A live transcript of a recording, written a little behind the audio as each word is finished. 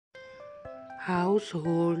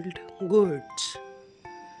Household goods: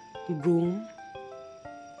 broom,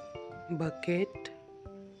 bucket,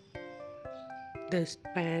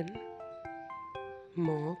 dustpan,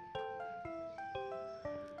 mop,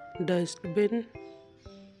 dustbin,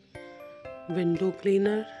 window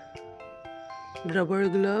cleaner, rubber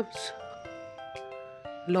gloves,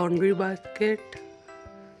 laundry basket,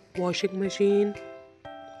 washing machine,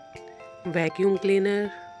 vacuum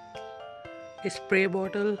cleaner, spray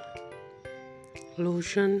bottle,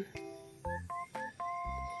 lotion,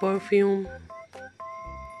 perfume,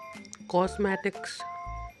 cosmetics,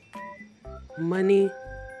 money,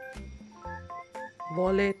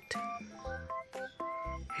 wallet,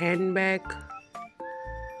 handbag,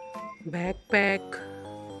 backpack,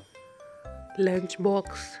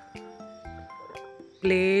 lunchbox,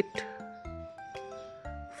 plate,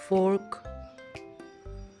 fork,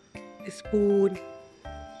 spoon,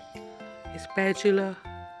 spatula,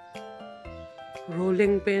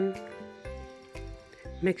 rolling pin,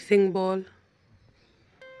 mixing bowl,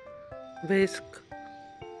 whisk,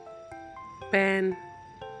 pan,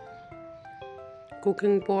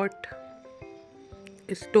 cooking pot,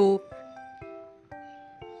 stove,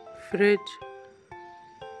 fridge,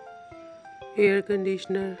 air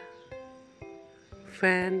conditioner,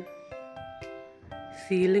 fan,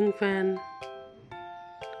 ceiling fan,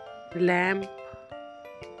 lamp,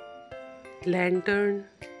 lantern,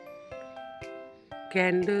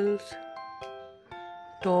 candles,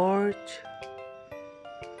 torch,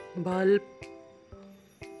 bulb,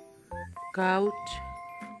 couch,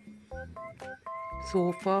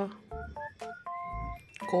 sofa,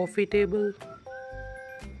 coffee table,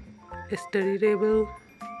 study table,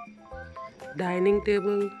 dining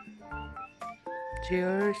table,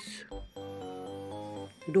 chairs,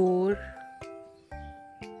 door,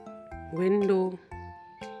 window,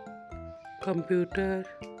 computer,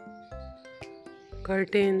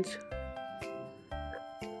 curtains,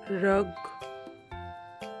 rug,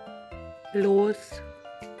 pillows,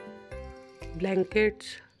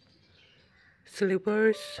 blankets,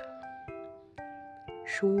 slippers,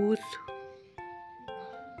 shoes,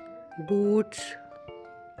 boots,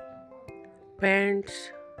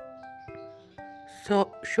 pants,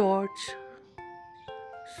 shorts,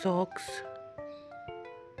 socks,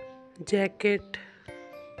 jacket,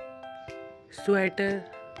 sweater,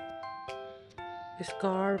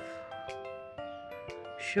 scarf,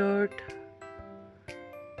 shirt,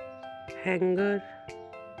 hanger,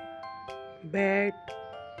 bed,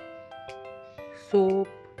 soap,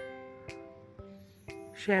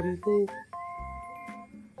 shampoo,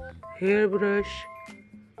 hairbrush,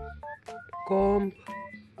 comb,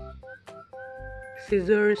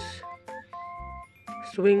 scissors,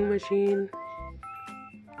 sewing machine,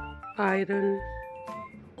 iron,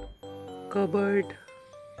 cupboard,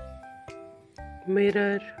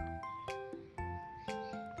 mirror,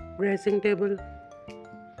 dressing table,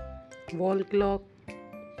 wall clock,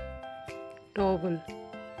 towel,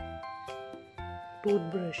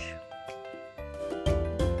 toothbrush.